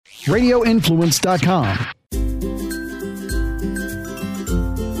radioinfluence.com.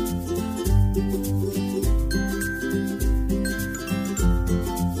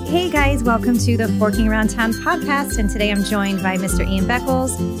 Hey guys, welcome to the Forking Around Town podcast, and today I'm joined by Mr. Ian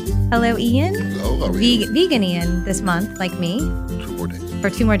Beckles. Hello, Ian. Hello, how are you? Vegan Ian this month, like me. 2 more days.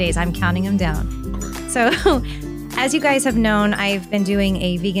 For 2 more days. I'm counting them down. Correct. So, as you guys have known, I've been doing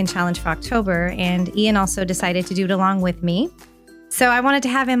a vegan challenge for October, and Ian also decided to do it along with me. So I wanted to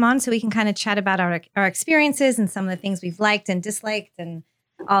have him on so we can kind of chat about our experiences and some of the things we've liked and disliked and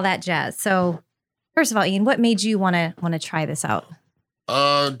all that jazz. So, first of all, Ian, what made you want to try this out?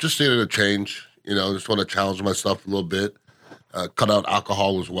 Just needed a change. Just want to challenge myself a little bit. Cut out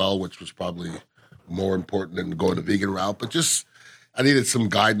alcohol as well, which was probably more important than going the vegan route. But just, I needed some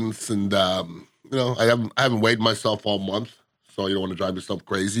guidance, and I haven't weighed myself all month, so you don't want to drive yourself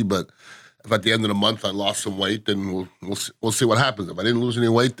crazy. But if at the end of the month I lost some weight, then we'll see what happens. If I didn't lose any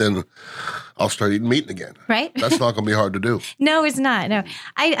weight, then I'll start eating meat again. Right? That's not going to be hard to do. No, it's not. No,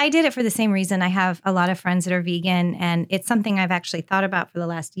 I did it for the same reason. I have a lot of friends that are vegan, and it's something I've actually thought about for the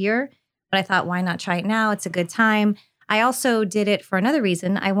last year. But I thought, why not try it now? It's a good time. I also did it for another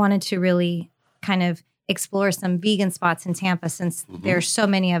reason. I wanted to really kind of explore some vegan spots in Tampa, since there's so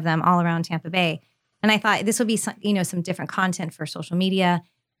many of them all around Tampa Bay. And I thought this would be some different content for social media.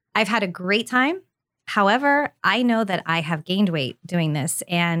 I've had a great time. However, I know that I have gained weight doing this,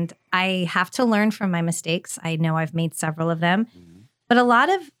 and I have to learn from my mistakes. I know I've made several of them, but a lot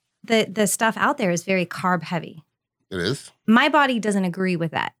of the stuff out there is very carb heavy. It is? My body doesn't agree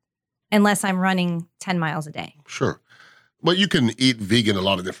with that unless I'm running 10 miles a day. Sure. But you can eat vegan a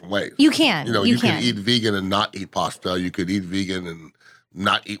lot of different ways. You can. You can eat vegan and not eat pasta. You could eat vegan and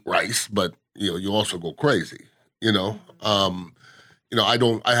not eat rice, but you also go crazy.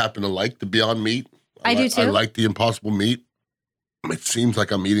 I happen to like the Beyond Meat. I do too. I like the Impossible Meat. It seems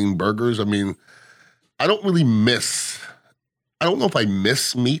like I'm eating burgers. I mean, I don't know if I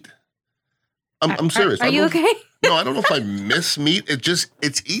miss meat. I'm serious. Are you okay? No, I don't know if I miss meat.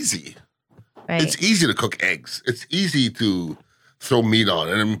 It's easy. Right. It's easy to cook eggs. It's easy to throw meat on.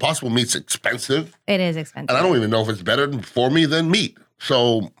 And Impossible Meat's expensive. It is expensive. And I don't even know if it's better for me than meat.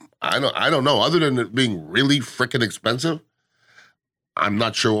 So I don't know. Other than it being really freaking expensive, I'm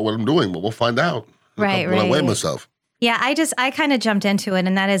not sure what I'm doing, but we'll find out. Right. When I weigh myself. Yeah, I kind of jumped into it.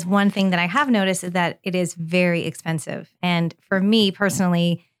 And that is one thing that I have noticed, is that it is very expensive. And for me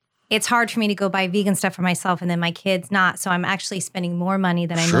personally, it's hard for me to go buy vegan stuff for myself and then my kids not. So I'm actually spending more money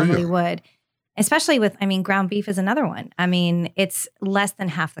than I normally would. Especially with, ground beef is another one. It's less than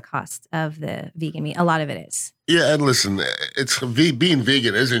half the cost of the vegan meat. A lot of it is. Yeah, and listen, being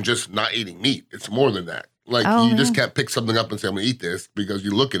vegan isn't just not eating meat. It's more than that. You just can't pick something up and say, I'm going to eat this, because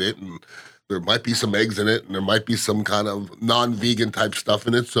you look at it and there might be some eggs in it and there might be some kind of non-vegan type stuff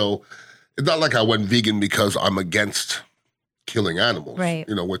in it. So it's not like I went vegan because I'm against killing animals. Right.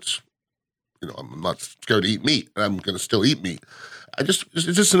 Which, I'm not scared to eat meat. I'm going to still eat meat. It's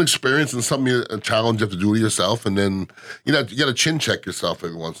just an experience and something, a challenge you have to do to yourself. And then, you got to chin check yourself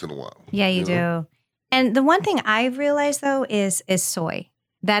every once in a while. Yeah, you do. And the one thing I've realized, though, is soy.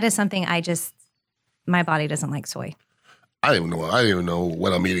 That is something my body doesn't like soy. I don't even know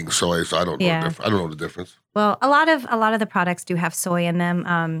when I'm eating soy, so I don't know. I don't know the difference. Well, a lot of the products do have soy in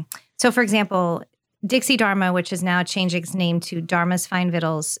them. So, for example, Dixie Dharma, which is now changing its name to Dharma's Fine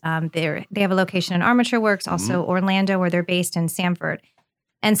Vittles, they have a location in Armature Works, also Orlando, where they're based, in Sanford.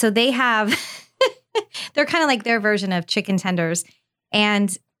 And so they have, they're kind of like their version of chicken tenders.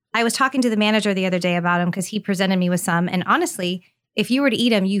 And I was talking to the manager the other day about them because he presented me with some. And honestly, if you were to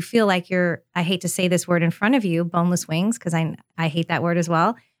eat them, you feel like I hate to say this word in front of you, boneless wings, because I hate that word as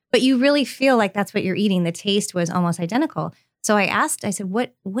well. But you really feel like that's what you're eating. The taste was almost identical. So I said,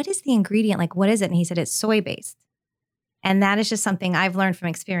 what is the ingredient? Like, what is it? And he said, it's soy-based. And that is just something I've learned from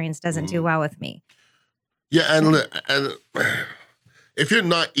experience doesn't do well with me. Yeah, and if you're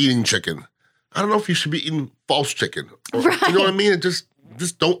not eating chicken, I don't know if you should be eating false chicken. Right. You know what I mean?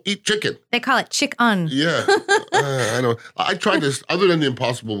 Just don't eat chicken. They call it chick-un. Yeah, I know. I tried this, other than the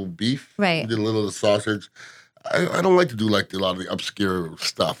Impossible Beef. Right. Did a little of the sausage. I don't like to do a lot of the obscure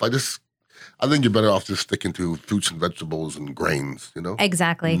stuff. I think you're better off just sticking to fruits and vegetables and grains,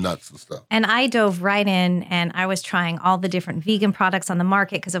 Exactly. Nuts and stuff. And I dove right in, and I was trying all the different vegan products on the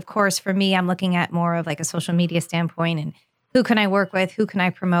market because, of course, for me, I'm looking at more of like a social media standpoint and who can I work with, who can I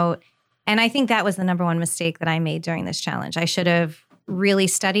promote. And I think that was the number one mistake that I made during this challenge. I should have really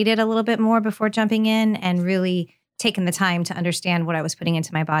studied it a little bit more before jumping in and really taken the time to understand what I was putting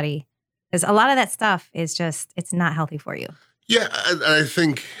into my body. Because a lot of that stuff is it's not healthy for you. Yeah, and I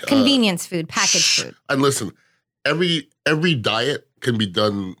think convenience food, packaged food. And listen, every diet can be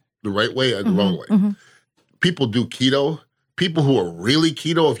done the right way and the wrong way. Mm-hmm. People do keto. People who are really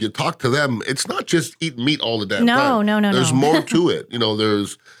keto, if you talk to them, it's not just eat meat all the damn time. No. There's more to it.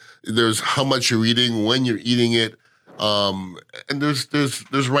 There's how much you're eating, when you're eating it, and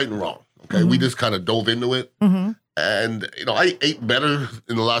there's right and wrong. Okay, we just kind of dove into it, and I ate better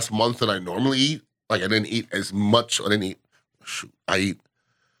in the last month than I normally eat. Like I didn't eat as much. I eat.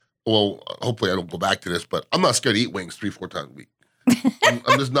 Well, hopefully I don't go back to this, but I'm not scared to eat wings 3-4 times a week.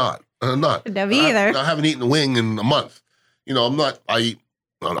 I'm just not. I'm not. No, me either. I haven't eaten a wing in a month. I'm not. I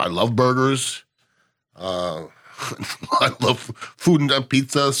love burgers. I love food and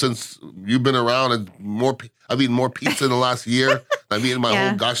pizza since you've been around, and I've eaten more pizza in the last year than I've eaten my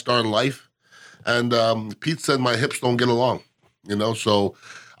whole gosh darn life. And pizza and my hips don't get along, so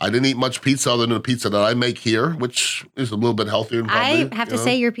I didn't eat much pizza other than the pizza that I make here, which is a little bit healthier. I have to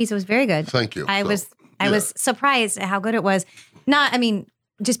say your pizza was very good. Thank you. I was surprised at how good it was.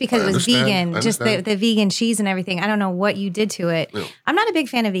 Just because it was vegan, just the vegan cheese and everything. I don't know what you did to it. Yeah. I'm not a big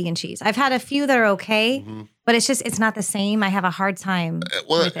fan of vegan cheese. I've had a few that are okay, but it's not the same. I have a hard time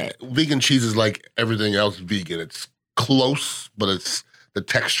with it. Vegan cheese is like everything else vegan. It's close, but the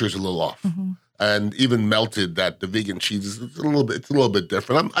texture is a little off. And even melted, the vegan cheese is a little bit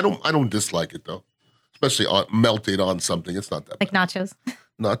different. I don't dislike it though, especially melted on something. It's not that like bad. nachos.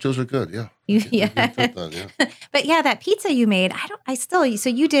 Nachos are good, yeah. But yeah, that pizza you made, so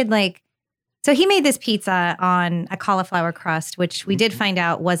you did so he made this pizza on a cauliflower crust, which we did find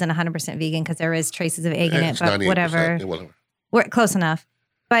out wasn't 100% vegan because there is traces of egg in it, but whatever. We're close enough.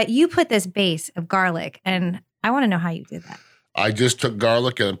 But you put this base of garlic, and I want to know how you did that. I just took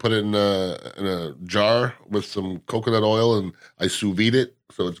garlic and put it in a jar with some coconut oil, and I sous vide it,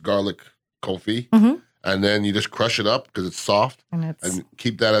 so it's garlic confit. And then you just crush it up because it's soft, and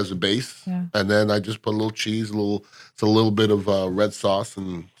keep that as a base. Yeah. And then I just put a little cheese, a little bit of red sauce,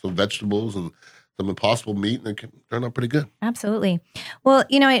 and some vegetables, and some Impossible meat, and it can turn out pretty good. Absolutely. Well,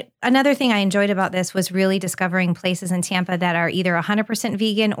 another thing I enjoyed about this was really discovering places in Tampa that are either 100%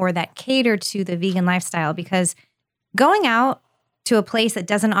 vegan or that cater to the vegan lifestyle, because going out to a place that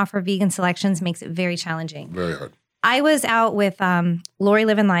doesn't offer vegan selections makes it very challenging. Very hard. I was out with Lori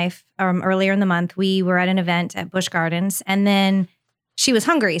Living Life earlier in the month. We were at an event at Busch Gardens, and then she was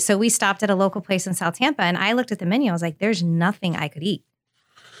hungry. So we stopped at a local place in South Tampa, and I looked at the menu. I was like, there's nothing I could eat.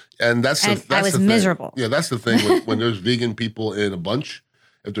 And I was miserable. Yeah, that's the thing. When there's vegan people in a bunch,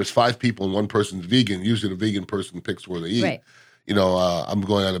 if there's 5 people and one person's vegan, usually the vegan person picks where they eat. Right. I'm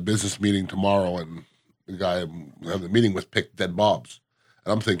going on a business meeting tomorrow, and the guy I'm having the meeting with picked Dead Bob's.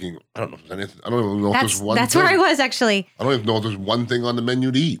 And I'm thinking, I don't know if there's anything. I don't even know if there's one That's thing. where I was, actually. I don't even know if there's one thing on the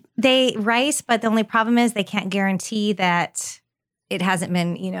menu to eat. They rice, but the only problem is they can't guarantee that it hasn't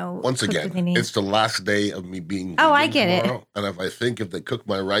been, Once again, it's the last day of me being vegan I get tomorrow, it. And if they cook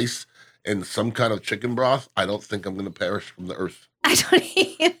my rice in some kind of chicken broth, I don't think I'm going to perish from the earth. I don't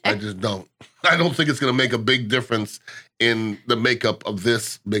either. I just don't. I don't think it's going to make a big difference in the makeup of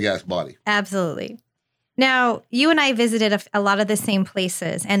this big-ass body. Absolutely. Now, you and I visited a lot of the same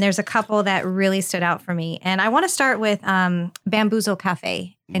places, and there's a couple that really stood out for me. And I want to start with Bamboozle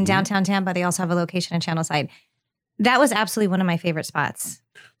Cafe in downtown Tampa. They also have a location in Channelside. That was absolutely one of my favorite spots.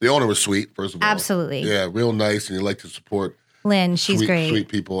 The owner was sweet, first of all. Absolutely. Yeah, real nice, and you like to support Lynn. She's great. Sweet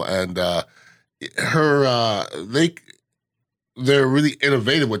people. And they're really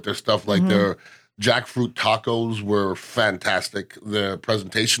innovative with their stuff. Like their jackfruit tacos were fantastic. Their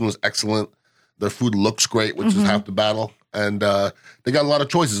presentation was excellent. Their food looks great, which is half the battle. And they got a lot of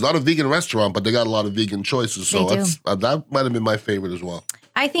choices. Not a vegan restaurant, but they got a lot of vegan choices. So that might have been my favorite as well.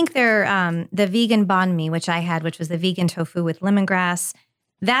 I think their the vegan banh mi, which I had, which was the vegan tofu with lemongrass,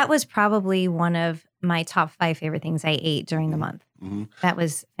 that was probably one of my top 5 favorite things I ate during the month. That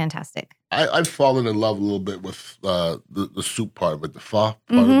was fantastic. I've fallen in love a little bit with the soup part of it, the pho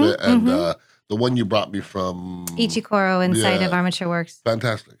part of it, and the one you brought me from Ichikoro inside of Armature Works.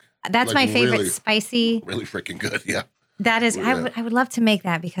 Fantastic. That's my favorite, really, spicy. Really freaking good, yeah. That is, I would love to make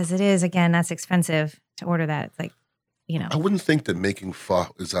that because it is, again, that's expensive to order that. It's like, I wouldn't think that making pho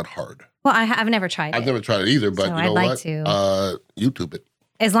is that hard. Well, I've never tried it. I've never tried it either, but so you know I'd like what? to. YouTube it.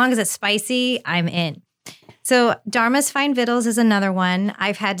 As long as it's spicy, I'm in. So Dharma's Fine Vittles is another one.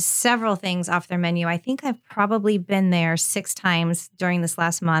 I've had several things off their menu. I think I've probably been there 6 times during this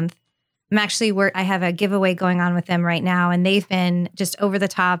last month. I have a giveaway going on with them right now, and they've been just over the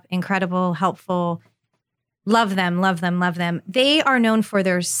top, incredible, helpful. Love them, love them, love them. They are known for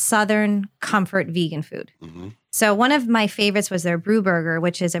their Southern comfort vegan food. So one of my favorites was their Brew Burger,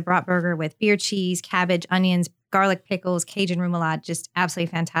 which is a brat burger with beer cheese, cabbage, onions, garlic pickles, Cajun remoulade, just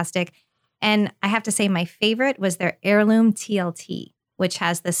absolutely fantastic. And I have to say my favorite was their Heirloom TLT, which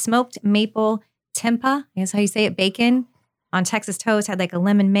has the smoked maple tempeh. I guess how you say it, bacon on Texas toast. Had like a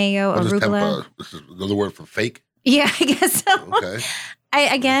lemon mayo, What is arugula. tempeh? This is another word for fake. Yeah, I guess so. Okay.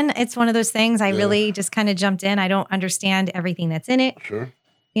 Again, it's one of those things. I Yeah. really just kind of jumped in. I don't understand everything that's in it. Sure.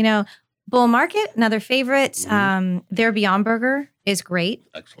 You know, Bull Market, another favorite. Mhm. Their Beyond Burger is great.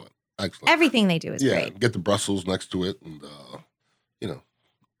 Excellent. Excellent. Everything they do is Yeah. great. Get the Brussels next to it, and you know,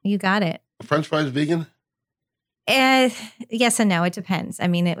 You got it. French fries vegan. Yes and no. It depends. I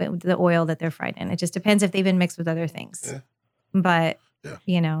mean, the oil that they're fried in. It just depends if they've been mixed with other things. Yeah. But, Yeah.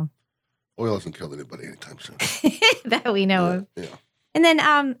 you know, Oil hasn't killed anybody anytime soon. that we know of. Yeah. And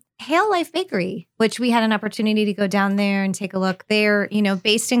then Hail Life Bakery, which we had an opportunity to go down there and take a look. They're,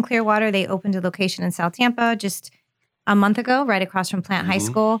 based in Clearwater. They opened a location in South Tampa just a month ago, right across from Plant High Mhm.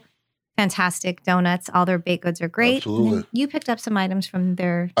 School. Fantastic donuts. All their baked goods are great. And then Absolutely. you picked up some items from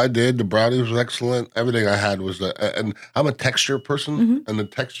their. I did. The brownies was excellent. Everything I had was, and I'm a texture person, Mhm. and the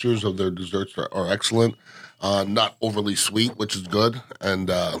textures of their desserts are excellent. Not overly sweet, which is good, and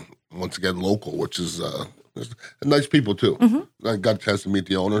once again, local, which is nice people too. Mhm. I got a chance to meet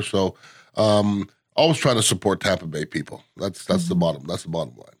the owner, so always trying to support Tampa Bay people. That's the Mhm. bottom. That's the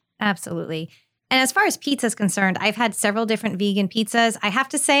bottom line. Absolutely. And as far as pizza is concerned, I've had several different vegan pizzas. I have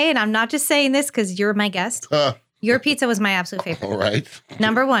to say, and I'm not just saying this because you're my guest, your pizza was my absolute favorite. All right.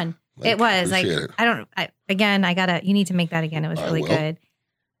 Number one. I It was like, appreciate it. you need to make that again. It was I really will. good.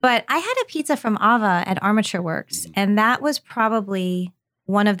 But I had a pizza from Ava at Armature Works, and that was probably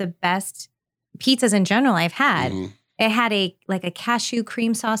one of the best pizzas in general I've had. Mhm, It had a cashew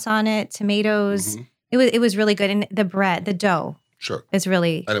cream sauce on it, tomatoes. mhm. It was really good. And the bread, the dough Sure. is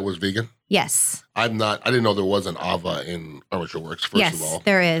really, And it was vegan. yes. I didn't know there was an Ava in Armature Works. First Yes, of all,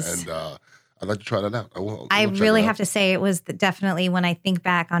 there is. and I'd like to try that out. I will. I will check really it out. have to say it was definitely, when I think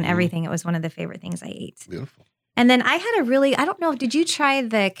back on Mhm. everything, it was one of the favorite things I ate. Beautiful. And then I had I don't know, did you try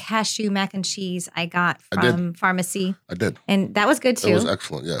the cashew mac and cheese I got I did. from Pharmacy? I did. And that was good It too. was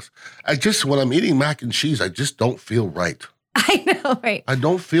excellent. Yes. When I'm eating mac and cheese, I just don't feel right. I know, right? I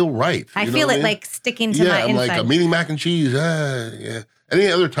don't feel right. I You know feel what it mean? like sticking to yeah, my I'm inside. like, I'm eating mac and cheese. Yeah. Any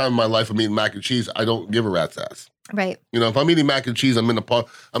other time in my life I'm eating mac and cheese, I don't give a rat's ass. Right. If I'm eating mac and cheese, I'm in a point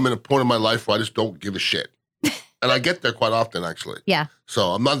of my life where I just don't give a shit. And I get there quite often, actually. Yeah.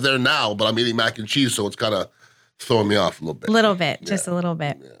 So I'm not there now, but I'm eating mac and cheese, so it's kind of throwing me off a little bit. A little bit, just a little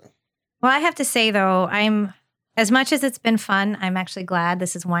bit. Yeah. Well, I have to say though, as much as it's been fun, I'm actually glad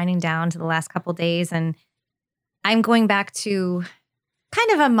this is winding down to the last couple days, and I'm going back to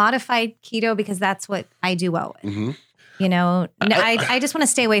kind of a modified keto because that's what I do well with. hmm I just want to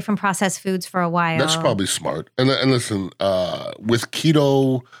stay away from processed foods for a while. That's probably smart. And listen, with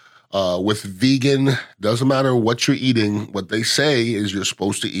keto, with vegan, doesn't matter what you're eating. What they say is you're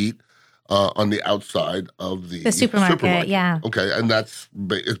supposed to eat on the outside of the supermarket. Yeah. Okay, and it's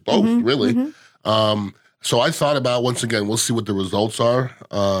both Mhm, really. mhm. So I thought about, once again, we'll see what the results are.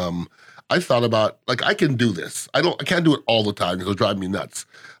 I thought about, I can do this. I can't do it all the time because it'll drive me nuts.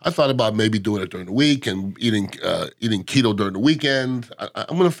 I thought about maybe doing it during the week and eating keto during the weekend.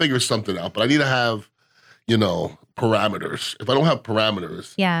 I'm going to figure something out, but I need to have, parameters. If I don't have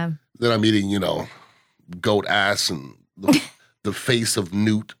parameters, Yeah. then I'm eating, goat ass and the face of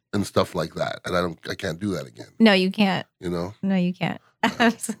newt and stuff like that. And I can't do that again, No, you can't. you know? No, you can't.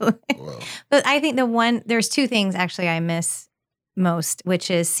 Absolutely. Well, But I think there's two things actually I miss most, which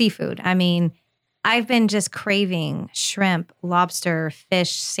is seafood. I mean, I've been just craving shrimp, lobster,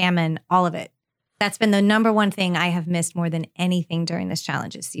 fish, salmon, all of it. That's been the number one thing I have missed more than anything during this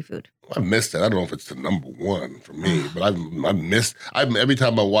challenge is seafood. I missed it. I don't know if it's the number one for me, but every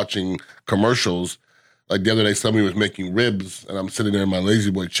time I'm watching commercials, like the other day, somebody was making ribs and I'm sitting there in my lazy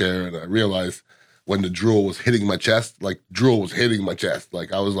boy chair and I realized when the drool was hitting my chest, like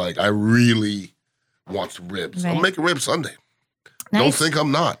I was like, I really want some ribs. Right. I'm making ribs Sunday. Nice. Don't think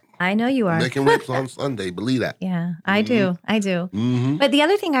I'm not. I know you are. Making ribs on Sunday. Believe that. Yeah, I do. I do. hmm But the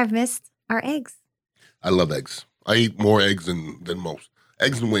other thing I've missed are eggs. I love eggs. I eat more eggs than most.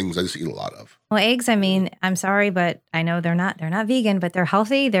 Eggs and wings, I just eat a lot of. Well, eggs, I mean, I'm sorry, but I know they're not vegan, but they're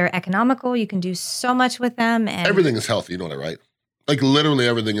healthy. They're economical. You can do so much with them. And Everything is healthy. You know that, right? Like literally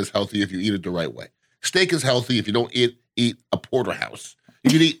everything is healthy if you eat it the right way. Steak is healthy if you don't eat a porterhouse.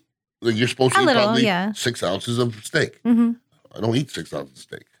 You can eat, you're supposed to A eat little, probably yeah. 6 ounces of steak. hmm I don't eat 6 ounces of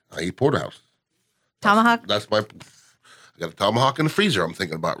steak. I eat porterhouse. Tomahawk. I got a tomahawk in the freezer I'm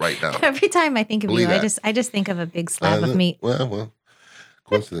thinking about right now. Every time I think of Believe you, that. I just think of a big slab of meat. Well,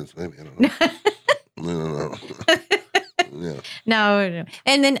 coincidence maybe. I don't know. No. Yeah. No.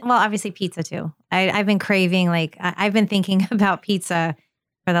 And then, well, obviously pizza too. I've been craving, I've been thinking about pizza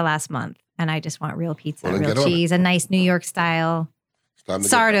for the last month, and I just want real pizza, Well, then real get on it. cheese, a nice New York style.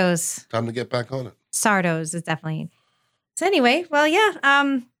 Sardo's. Time to get back on it. Sardo's is definitely. So anyway, well,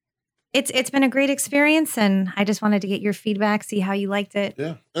 yeah, it's been a great experience, and I just wanted to get your feedback, see how you liked it.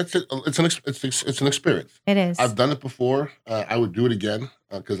 Yeah, it's an experience. It is. I've done it before. I would do it again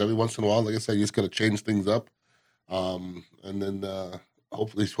because every once in a while, like I said, you just got to change things up, and then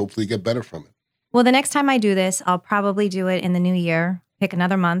hopefully get better from it. Well, the next time I do this, I'll probably do it in the new year. Pick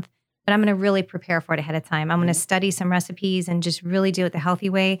another month, but I'm going to really prepare for it ahead of time. I'm going to study some recipes and just really do it the healthy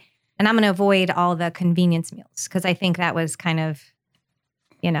way. And I'm going to avoid all the convenience meals because I think that was kind of,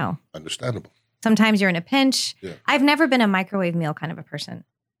 understandable. Sometimes you're in a pinch. Yeah. I've never been a microwave meal kind of a person.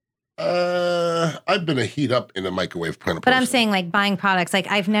 I've been a heat up in a microwave kind of person. But I'm saying like buying products. Like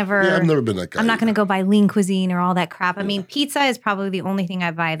I've never been that guy. I'm not going to go buy lean cuisine or all that crap. I mean, pizza is probably the only thing I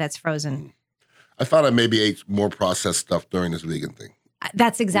buy that's frozen. I thought I maybe ate more processed stuff during this vegan thing.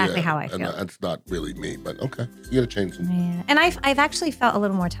 That's exactly how I feel. And that's not really me, but okay. You got to change them. Yeah. And I've actually felt a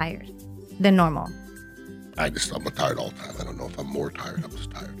little more tired than normal. I'm tired all the time. I don't know if I'm more tired. I'm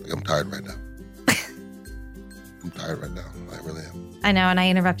just tired. Like, I'm tired right now. I'm tired right now. I really am. I know, and I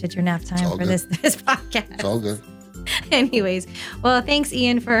interrupted your nap time for this podcast. It's all good. Anyways, well, thanks,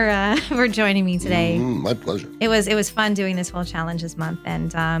 Ian, for joining me today. My pleasure. It was fun doing this whole challenge this month,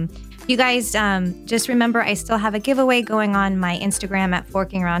 and you guys just remember I still have a giveaway going on my Instagram at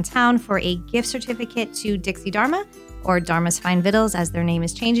Forking Around Town for a gift certificate to Dixie Dharma, or Dharma's Fine Vittles as their name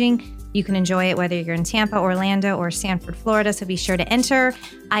is changing. You can enjoy it whether you're in Tampa, Orlando, or Sanford, Florida, so be sure to enter.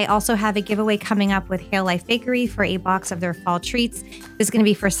 I also have a giveaway coming up with Hale Life Bakery for a box of their fall treats. This is going to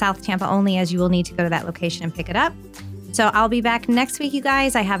be for South Tampa only, as you will need to go to that location and pick it up. So I'll be back next week, you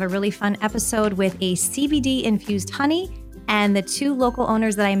guys. I have a really fun episode with a CBD-infused honey and the 2 local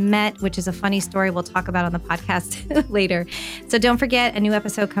owners that I met, which is a funny story we'll talk about on the podcast later. So don't forget, a new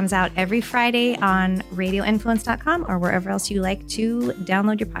episode comes out every Friday on radioinfluence.com or wherever else you like to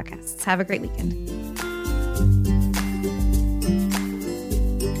download your podcasts. Have a great weekend.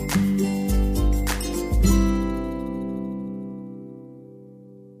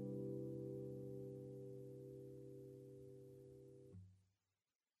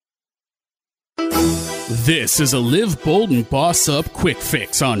 This is a Live Bold and Boss Up quick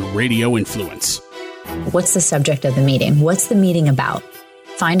fix on Radio Influence. What's the subject of the meeting? What's the meeting about?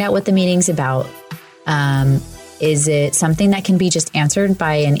 Find out what the meeting's about. Is it something that can be just answered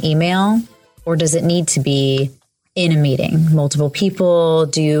by an email, or does it need to be in a meeting? Multiple people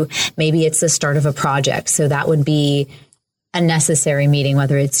maybe it's the start of a project. So that would be a necessary meeting,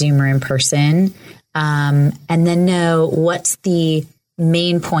 whether it's Zoom or in person. And then know what's the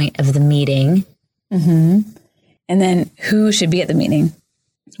main point of the meeting. Mm-hmm. And then who should be at the meeting?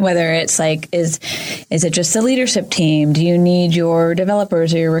 Whether it's like, is it just the leadership team? Do you need your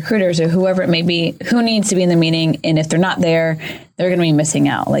developers or your recruiters or whoever it may be? Who needs to be in the meeting? And if they're not there, they're going to be missing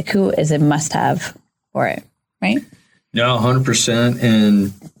out. Like, who is a must-have for it, right? No, 100%.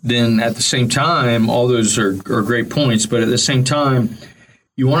 And then at the same time, all those are great points. But at the same time,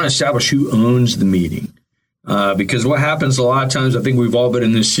 you want to establish who owns the meeting. Because what happens a lot of times, I think we've all been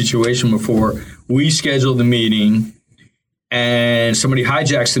in this situation before. We schedule the meeting and somebody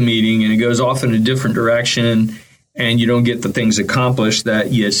hijacks the meeting and it goes off in a different direction and you don't get the things accomplished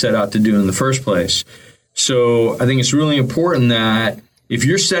that you had set out to do in the first place. So I think it's really important that if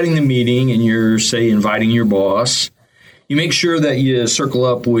you're setting the meeting and you're, say, inviting your boss, you make sure that you circle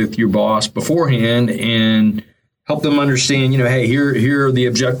up with your boss beforehand and help them understand, hey, here are the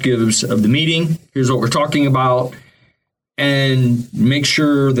objectives of the meeting. Here's what we're talking about. And make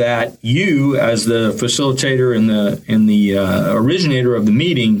sure that you, as the facilitator and the originator of the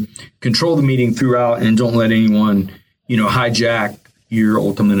meeting, control the meeting throughout and don't let anyone, hijack your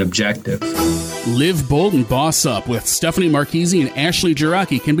ultimate objective. Live Bold and Boss Up with Stephanie Marchese and Ashley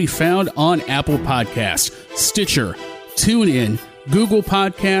Jiraki can be found on Apple Podcasts, Stitcher, TuneIn, Google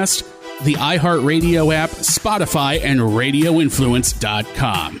Podcasts, the iHeartRadio app, Spotify, and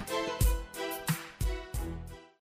RadioInfluence.com.